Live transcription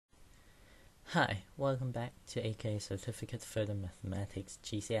Hi, welcome back to AQA Certificate Further Mathematics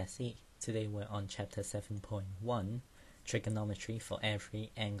GCSE. Today we're on chapter 7.1, Trigonometry for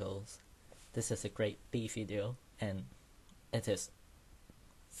Every Angles. This is a grade B video and it is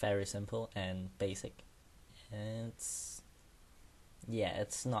very simple and basic. And it's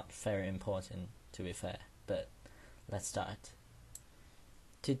not very important to be fair, but let's start.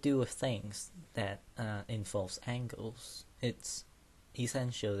 To do with things that involves angles, it's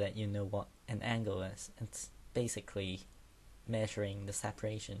essential that you know what an angle is. It's basically measuring the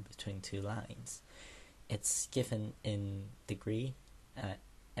separation between two lines. It's given in degree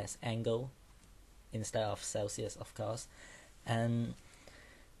as angle instead of Celsius, of course, and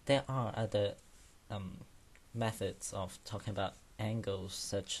there are other methods of talking about angles,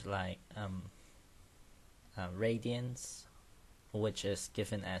 such like radians, which is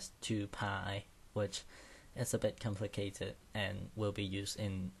given as 2 pi, which is a bit complicated and will be used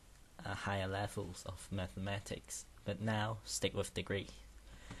in higher levels of mathematics, but now stick with degree.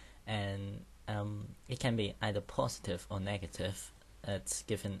 And it can be either positive or negative. It's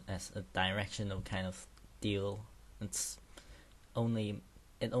given as a directional kind of deal. It only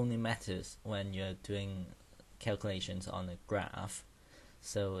matters when you're doing calculations on a graph,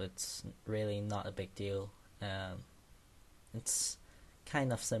 so it's really not a big deal. It's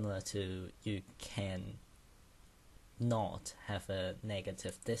kind of similar to you can not have a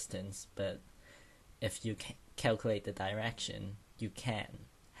negative distance, but if you calculate the direction, you can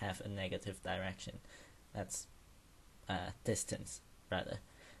have a negative direction. That's distance, rather.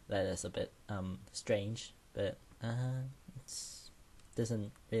 That is a bit strange, but it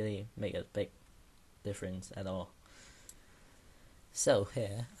doesn't really make a big difference at all. So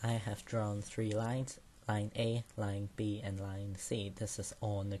here I have drawn 3 lines, line A, line B, and line C. This is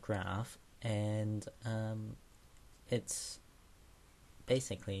on the graph, and it's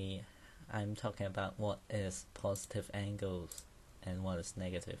basically, I'm talking about what is positive angles and what is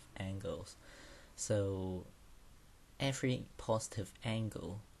negative angles. So every positive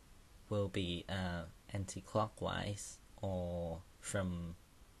angle will be anti-clockwise, or from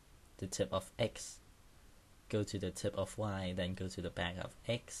the tip of X go to the tip of Y, then go to the back of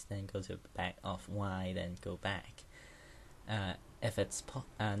X, then go to the back of Y, then go back. If it's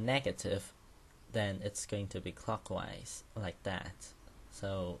negative, then it's going to be clockwise, like that.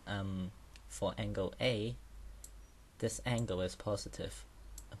 So for angle A, this angle is positive,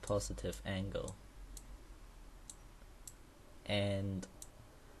 a positive angle. And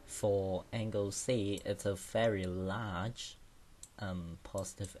for angle C, it's a very large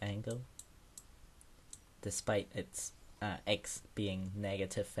positive angle, despite its X being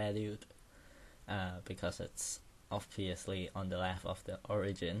negative valued, because it's obviously on the left of the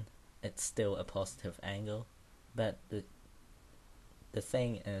origin. It's still a positive angle, but the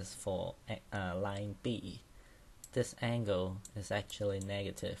thing is, for line B, this angle is actually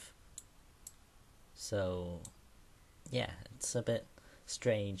negative. So yeah, it's a bit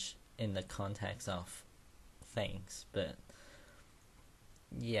strange in the context of things, but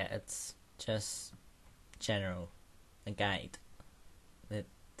yeah, it's just general, a guide. It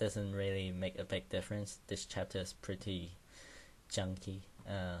doesn't really make a big difference. This chapter is pretty junky.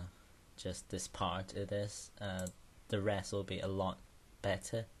 Just this part it is. The rest will be a lot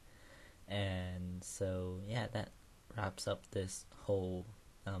better. And so yeah, that wraps up this whole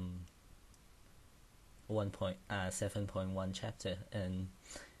 7.1 chapter. And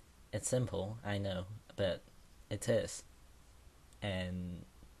it's simple, I know, but it is, and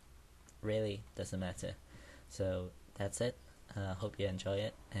really doesn't matter. So that's it. Hope you enjoy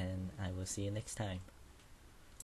it, and I will see you next time.